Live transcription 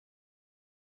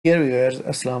Dear viewers,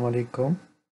 Assalamu alaikum.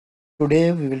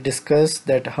 Today we will discuss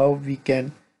that how we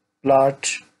can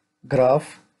plot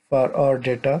graph for our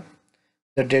data.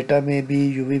 The data may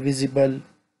be UV visible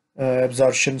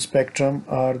absorption spectrum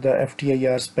or the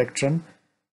FTIR spectrum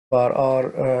for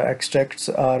our extracts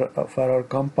or for our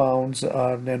compounds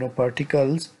or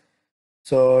nanoparticles.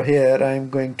 So here I am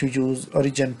going to use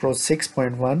OriginPro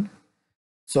 6.1.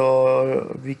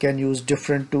 So we can use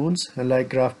different tools like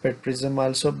GraphPad Prism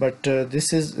also, but this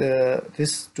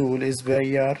tool is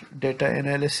FTIR data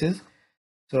analysis.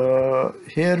 So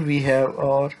here we have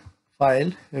our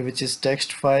file, which is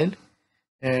text file,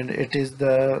 and it is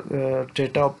the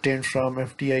data obtained from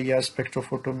FTIR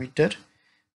spectrophotometer.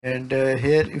 And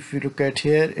here, if you look at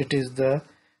here, it is the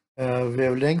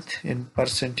wavelength in per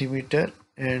centimeter,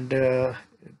 and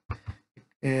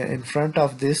in front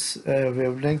of this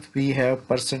wavelength we have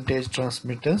percentage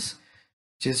transmittance,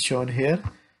 which is shown here.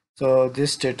 So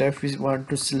this data, if we want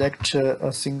to select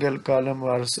a single column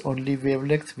or only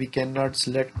wavelength, we cannot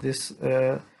select this,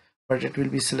 but it will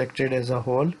be selected as a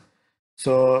whole.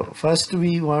 So first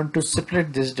we want to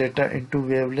split this data into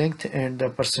wavelength and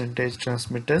the percentage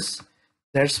transmittance.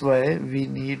 That's why we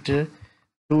need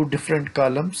two different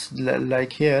columns.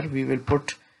 Like here we will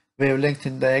put wavelength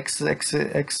in the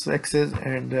x-axis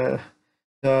and the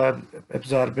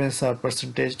absorbance or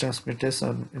percentage transmittance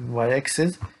on in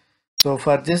y-axis. So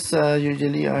for this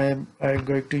usually I'm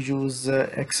going to use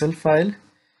Excel file,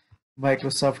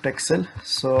 Microsoft Excel.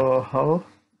 So how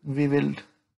we will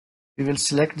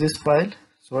select this file.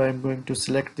 So I'm going to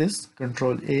select this,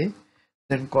 Control A,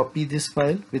 then copy this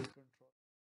file with,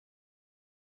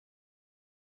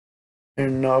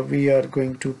 and now we are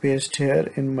going to paste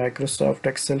here in Microsoft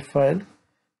Excel file.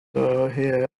 So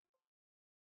here,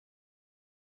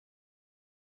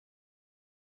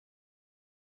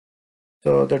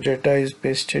 so the data is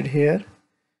pasted here.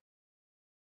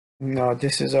 Now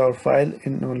this is our file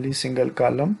in only single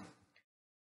column,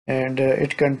 and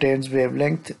it contains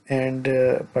wavelength and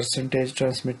percentage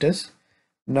transmitters.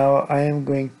 Now I am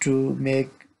going to make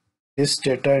this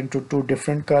data into two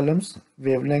different columns,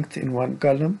 wavelength in one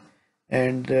column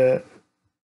and the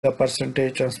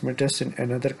percentage transmitters in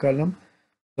another column.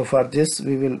 So for this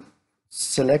we will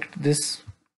select this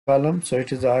column, so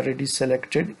it is already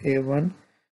selected, A1.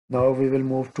 Now we will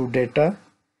move to data,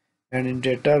 and in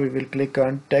data we will click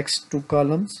on text to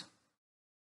columns.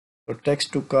 So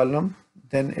text to column,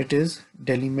 then it is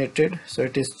delimited, so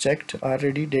it is checked,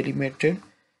 already delimited.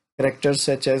 Characters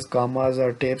such as commas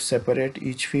or tapes separate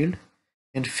each field.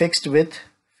 In fixed width,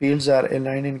 fields are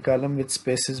aligned in column with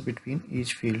spaces between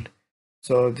each field.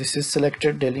 So this is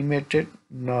selected, delimited.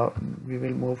 Now we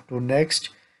will move to next,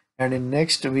 and in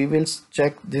next we will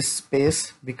check this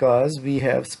space because we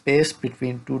have space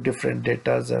between two different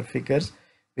datas or figures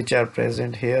which are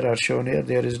present here or shown here.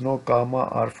 There is no comma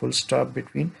or full stop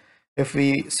between. If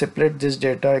we separate this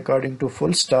data according to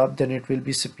full stop, then it will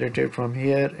be separated from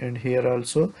here and here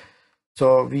also.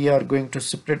 So we are going to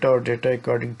separate our data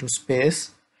according to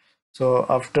space. So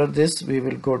after this we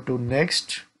will go to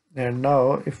next, and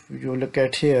now if you look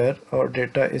at here, our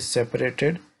data is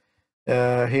separated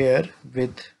here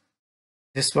with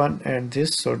this one and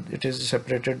this, so it is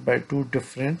separated by two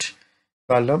different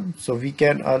columns. So we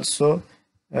can also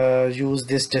use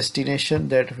this destination,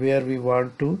 that where we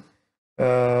want to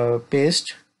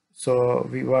paste. So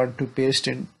we want to paste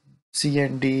in C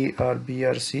and D or B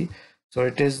or C, so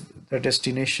it is the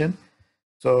destination.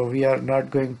 So we are not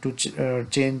going to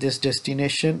change this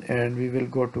destination, and we will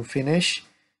go to finish,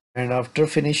 and after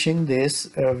finishing this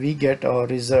we get our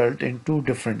result in two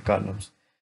different columns.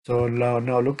 So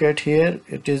now look at here,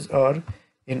 it is our,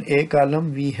 in A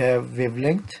column we have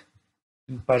wavelength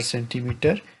in per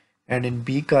centimeter, and in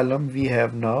B column we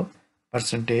have now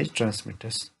percentage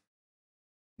transmitters.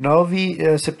 Now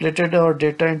we separated our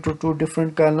data into two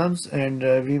different columns, and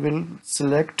we will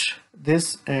select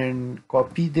this and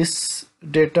copy this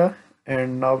data,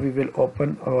 and now we will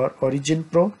open our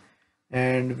OriginPro,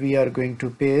 and we are going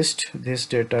to paste this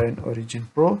data in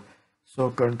OriginPro. So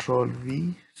Control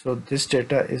V, so this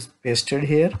data is pasted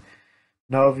here.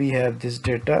 Now we have this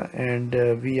data, and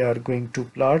we are going to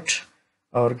plot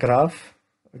our graph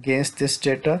against this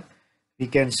data. We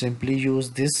can simply use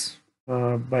this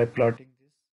by plotting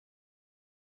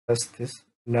this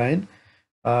line,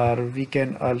 or we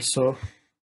can also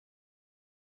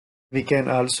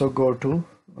go to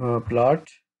plot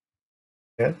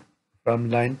here. From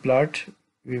line plot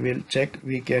we will check,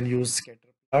 we can use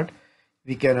scatter plot.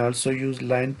 We can also use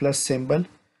line plus symbol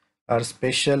or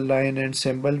special line and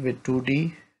symbol with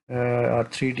 2D or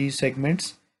 3D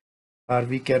segments, or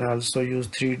we can also use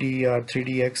 3D or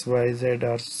 3D XYZ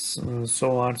or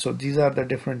so on. So these are the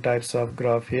different types of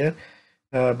graph here,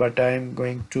 but I am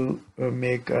going to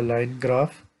make a line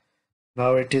graph.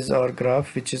 Now it is our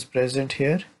graph which is present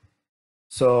here.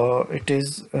 So it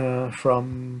is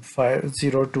from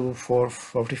 0 to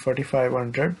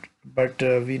 4500, but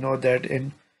we know that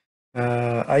in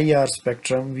IR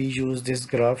spectrum we use this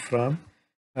graph from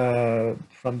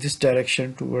this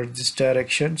direction towards this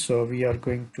direction. So we are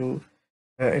going to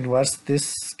inverse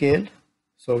this scale.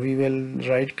 So we will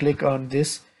right click on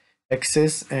this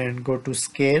axis and go to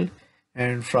scale,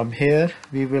 and from here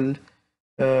we will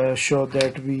show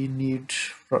that we need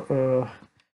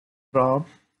from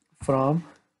from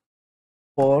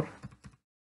 4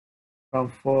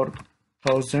 from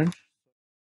 4000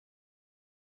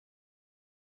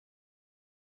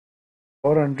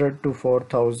 400 to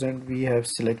 4000 we have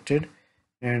selected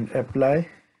and apply.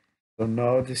 So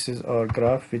now this is our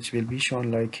graph which will be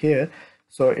shown like here.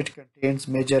 So it contains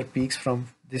major peaks from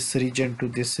this region to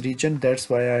this region. That's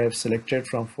why I have selected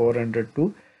from 400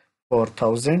 to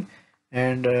 4000.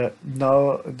 And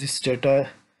now this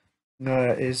data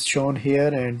is shown here,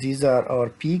 and these are our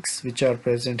peaks which are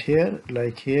present here,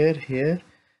 like here.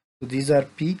 So these are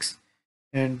peaks,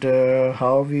 and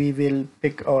how we will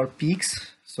pick our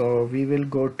peaks. So we will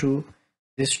go to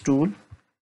this tool,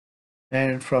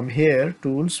 and from here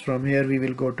tools, from here we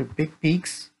will go to pick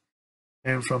peaks,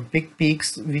 and from pick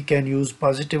peaks we can use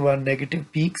positive or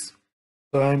negative peaks.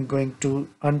 So I'm going to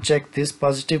uncheck this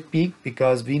positive peak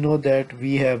because we know that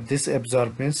we have this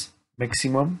absorbance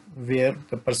maximum where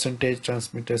the percentage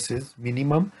transmittance is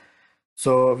minimum.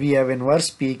 So we have inverse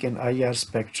peak in IR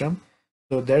spectrum.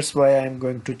 So that's why I'm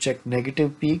going to check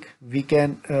negative peak. We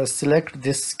can select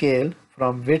this scale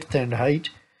from width and height.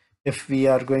 If we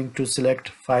are going to select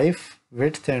 5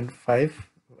 width and 5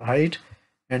 height,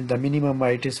 and the minimum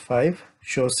height is 5,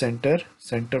 show center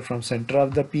from center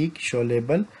of the peak, show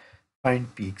label,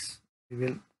 find peaks.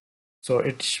 So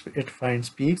it finds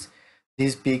peaks.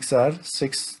 These peaks are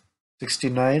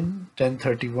 669,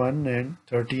 1031 and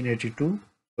 1382.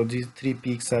 So these 3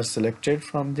 peaks are selected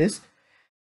from this.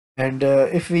 And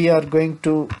if we are going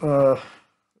to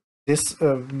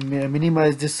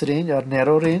minimize this range or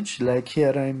narrow range, like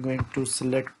here I am going to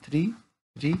select 3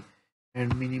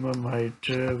 and minimum height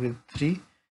with 3.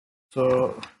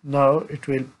 So now it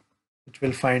will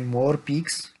find more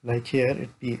peaks, like here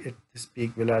this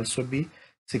peak will also be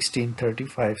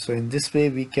 1635. So in this way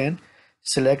we can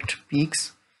select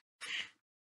peaks.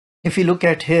 If you look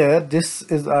at here, this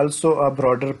is also a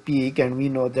broader peak, and we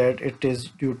know that it is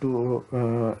due to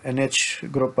NH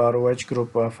group or OH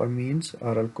group of amines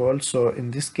or alcohol. So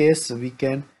in this case we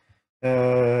can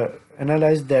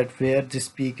analyze that where this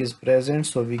peak is present.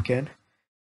 So we can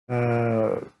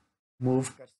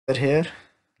move cursor here,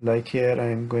 like here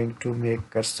I am going to make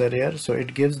cursor here. So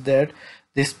it gives that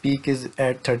this peak is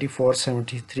at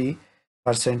 3473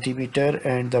 per centimeter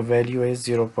and the value is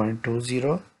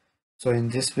 0.20. So in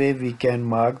this way we can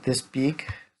mark this peak.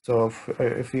 So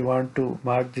if we want to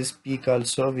mark this peak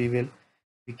also, we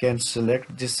can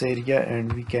select this area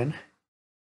and we can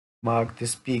mark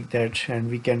this peak, that, and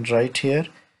we can write here,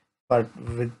 but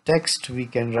with text we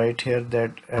can write here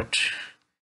that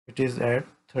it is at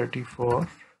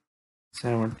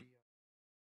 3470.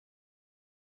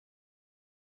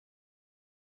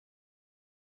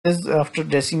 This after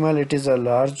decimal it is a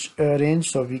large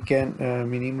range, so we can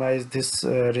minimize this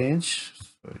range.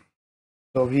 Sorry.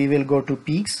 So we will go to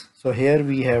peaks. So here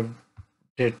we have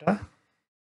data,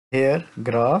 here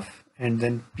graph, and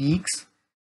then peaks.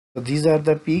 So these are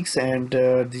the peaks, and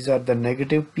these are the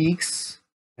negative peaks,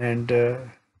 and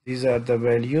these are the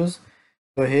values.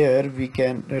 So here we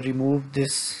can remove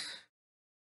this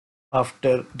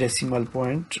after decimal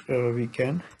point. We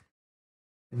can,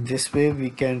 in this way we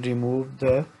can remove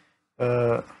the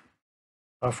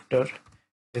after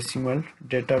decimal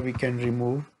data. We can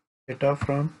remove data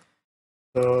from,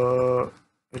 so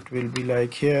it will be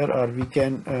like here, or we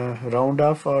can round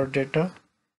off our data.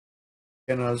 We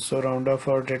can also round off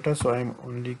our data. So I'm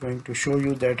only going to show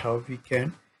you that how we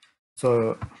can.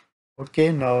 So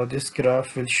okay, now this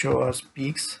graph will show us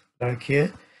peaks like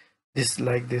here, this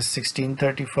like this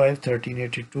 1635,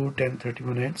 1382,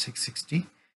 1031 and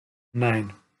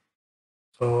 669.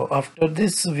 So after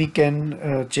this we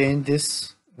can change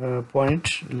this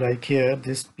point, like here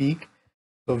this peak.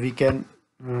 So we can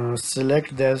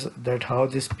select this, that how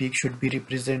this peak should be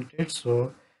represented.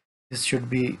 So this should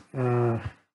be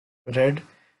red,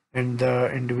 and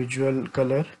the individual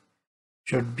color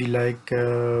should be like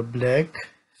black.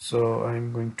 So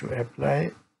I'm going to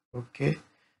apply. Okay,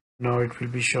 Now it will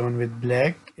be shown with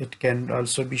black. It can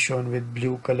also be shown with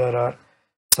blue color or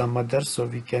some other, so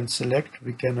we can select.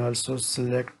 We can also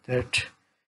select that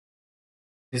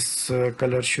this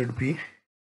color should be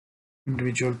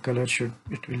individual color, should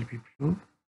it will be blue.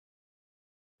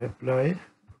 Apply.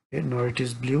 Okay, now it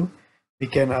is blue. We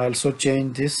can also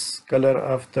change this color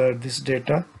after this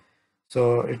data,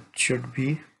 so it should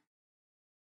be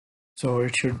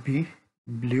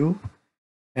blue.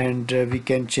 And we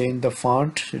can change the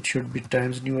font. It should be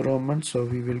Times New Roman, so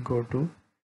we will go to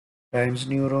Times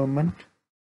New Roman,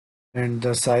 and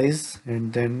the size,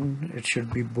 and then it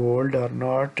should be bold or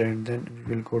not, and then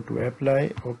we will go to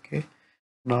apply. Okay,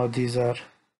 now this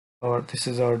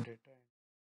is our data.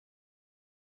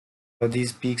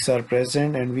 These peaks are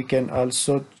present, and we can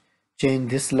also change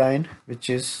this line, which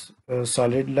is a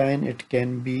solid line. It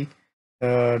can be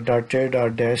dotted or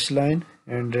dashed line,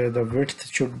 and the width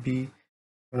should be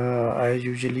I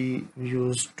usually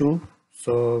use 2,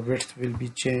 so width will be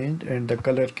changed, and the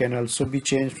color can also be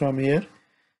changed from here.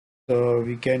 So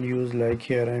we can use, like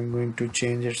here I'm going to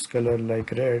change its color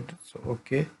like red. So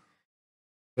okay,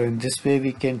 so in this way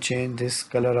we can change this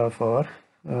color of our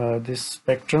this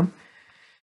spectrum.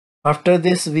 After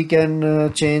this we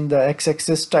can change the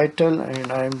x-axis title, and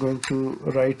I am going to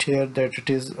write here that it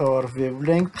is our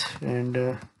wavelength,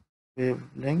 and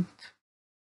wavelength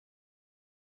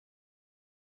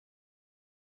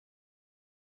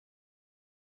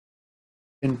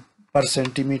in per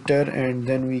centimeter, and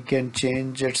then we can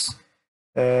change its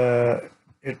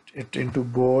it into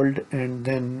bold, and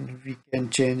then we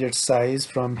can change its size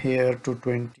from here to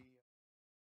 20.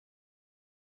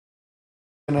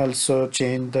 We can also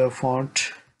change the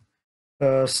font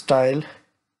style.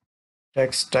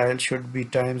 Text style should be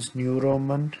Times New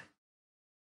Roman.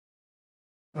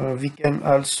 We can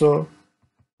also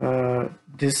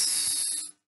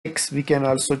this ticks, we can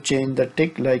also change the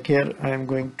tick. Like here I am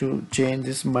going to change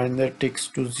this minor ticks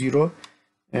to 0,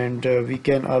 and we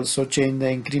can also change the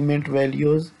increment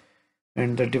values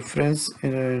and the difference,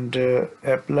 and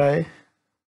apply.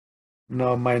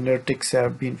 Now minor ticks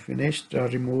have been finished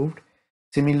removed.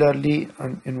 Similarly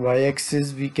in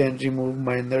y-axis we can remove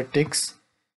minor ticks,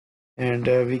 and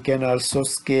we can also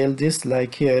scale this.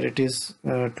 Like here it is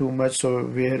too much, so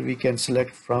where we can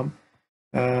select from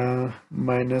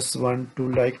 -1 to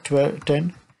like 12,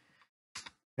 10,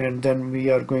 and then we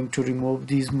are going to remove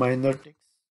these minor ticks.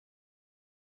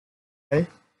 Okay,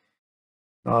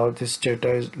 now this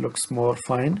data looks more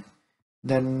fine.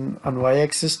 Then on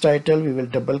y-axis title we will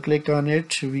double click on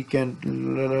it. We can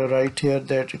write here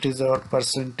that it is our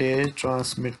percentage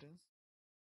transmittance,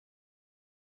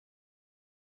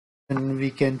 and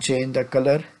we can change the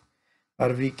color,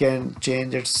 or we can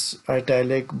change its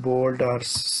italic, bold, or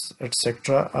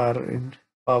etc., or in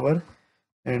power.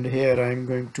 And here I am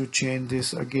going to change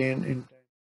this again in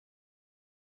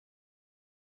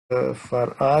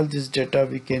for all this data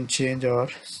we can change our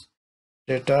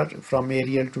data from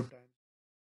Arial to time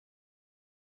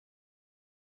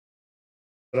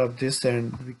of this,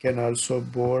 and we can also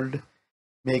bold,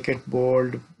 make it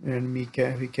bold, and we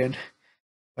can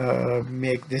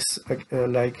make this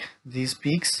like these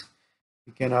peaks.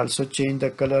 We can also change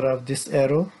the color of this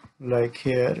arrow. Like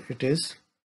here it is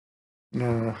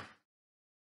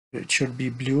it should be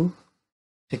blue.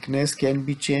 Thickness can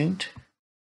be changed,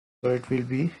 so it will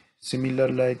be similar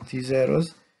like these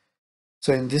arrows.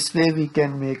 So in this way we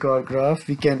can make our graph.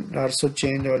 We can also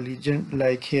change our legend.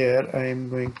 Like here I am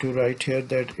going to write here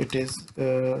that it is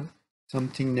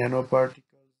something nanoparticle,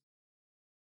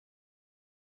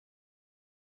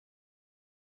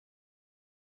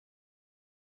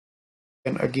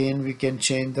 and again we can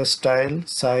change the style,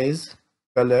 size,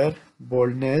 color,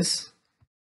 boldness,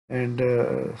 and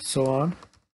so on.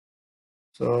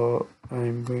 So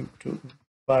I'm going to,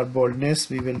 for boldness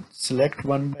we will select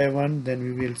one by one, then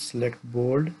we will select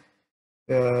bold.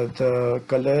 The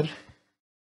color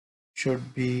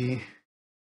should be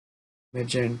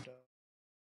magenta.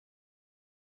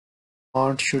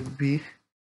 Font should be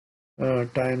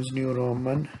Times New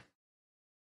Roman.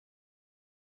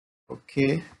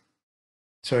 Okay,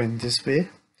 so in this way,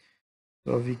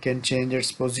 so we can change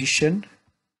its position.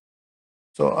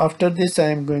 So after this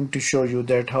I am going to show you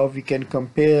that how we can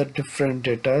compare different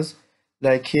datas.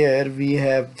 Like here we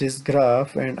have this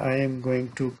graph, and I am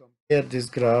going to compare this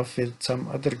graph with some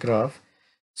other graph.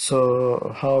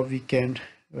 So how we can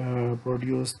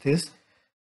produce this.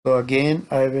 So again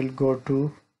I will go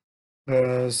to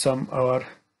some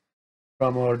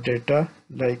from our data.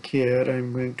 Like here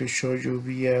I'm going to show you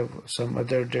we have some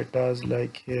other data.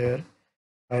 Like here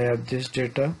I have this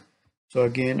data. So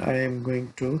again I am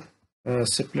going to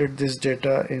split this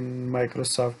data in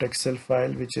Microsoft Excel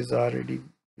file, which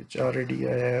already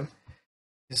I have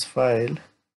this file.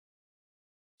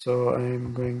 So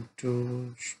I'm going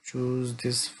to choose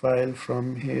this file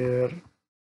from here,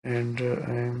 and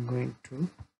I am going to,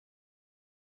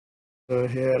 so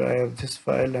here I have this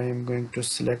file. I am going to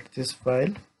select this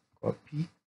file, copy,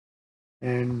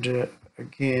 and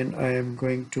again I am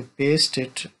going to paste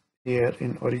it here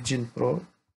in OriginPro.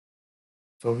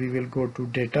 So we will go to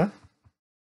data,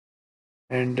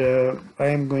 and I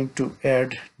am going to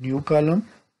add new column.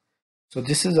 So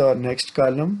this is our next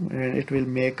column, and it will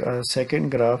make a second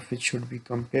graph which should be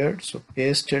compared. So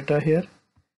paste data here.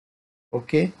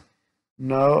 Okay,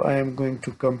 now I am going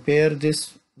to compare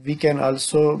this. We can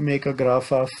also make a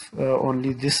graph of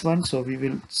only this one, so we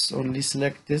will only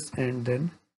select this, and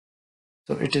then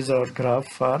so it is our graph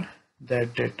for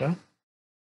that data.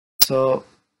 So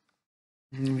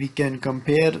we can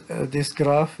compare this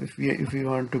graph. If we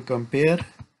want to compare,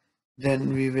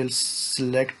 then we will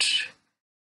select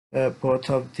both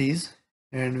of these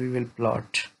and we will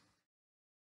plot.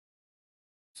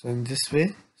 So in this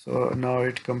way, so now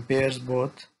it compares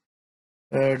both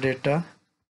data,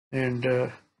 and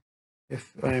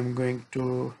if I am going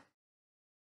to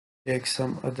take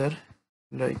some other,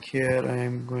 like here I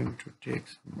am going to take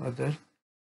some other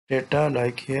data,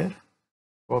 like here,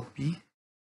 copy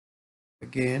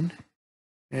again,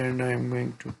 and I am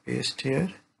going to paste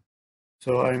here.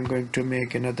 So I am going to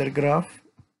make another graph,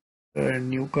 a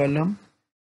new column,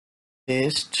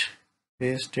 paste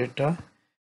data.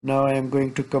 Now I am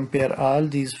going to compare all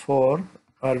these four,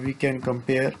 or we can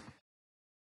compare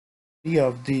three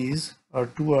of these or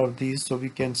two of these. So we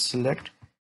can select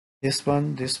this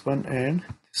one, and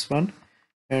this one,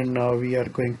 and now we are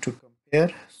going to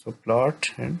compare. So plot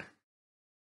and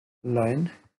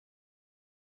line.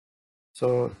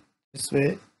 So this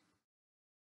way,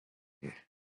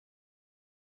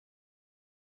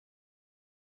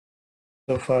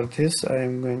 so for this I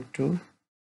am going to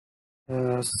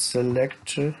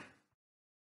select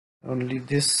only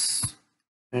this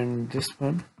and this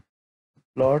one,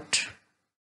 plot.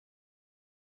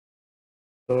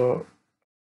 So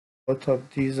both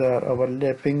of these are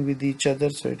overlapping with each other,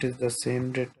 so it is the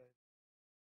same data.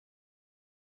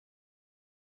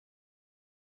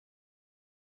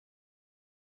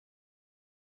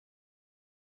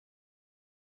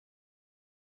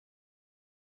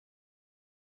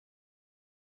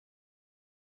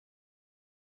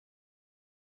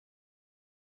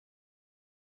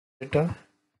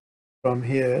 From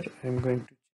here I'm going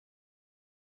to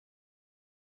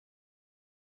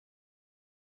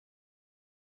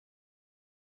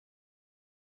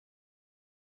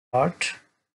plot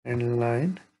and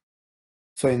line.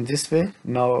 So in this way,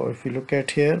 now if you look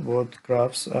at here, both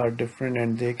graphs are different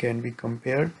and they can be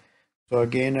compared. So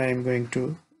again I am going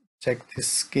to check this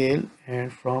scale,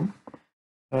 and from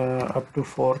up to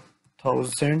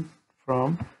 4000,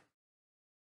 from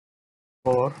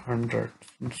 400.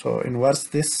 So inverse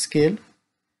this scale.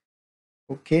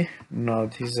 Okay, now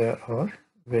these are our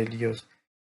values.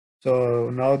 So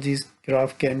now these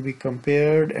graph can be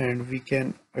compared, and we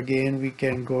can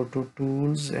go to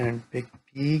tools and pick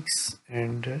peaks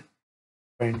and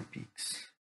find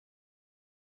peaks.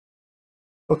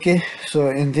 Okay, so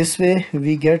in this way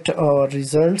we get our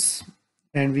results,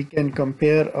 and we can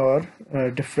compare our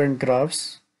different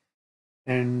graphs,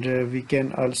 and we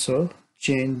can also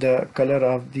change the color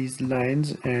of these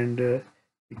lines, and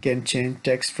we can change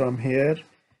text from here,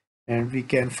 and we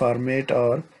can format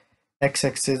our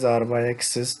x-axis or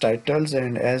y-axis titles,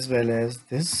 and as well as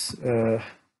this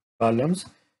columns.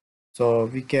 So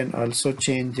we can also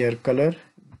change their color,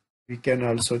 we can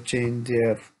also change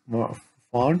their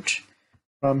font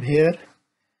from here,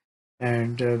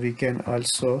 and we can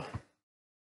also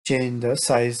change the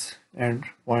size and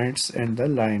points and the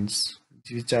lines,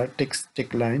 which are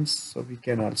tick lines. So we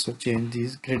can also change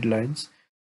these grid lines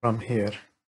from here.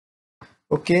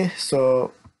 Okay,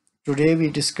 so today we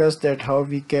discussed that how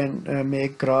we can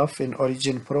make graph in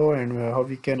OriginPro, and how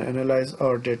we can analyze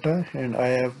our data, and I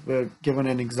have given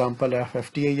an example of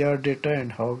FTIR data,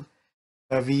 and how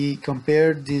we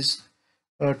compared these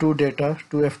two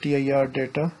FTIR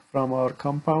data from our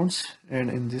compounds, and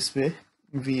in this way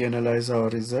we analyze our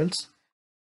results.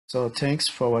 So thanks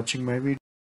for watching my video.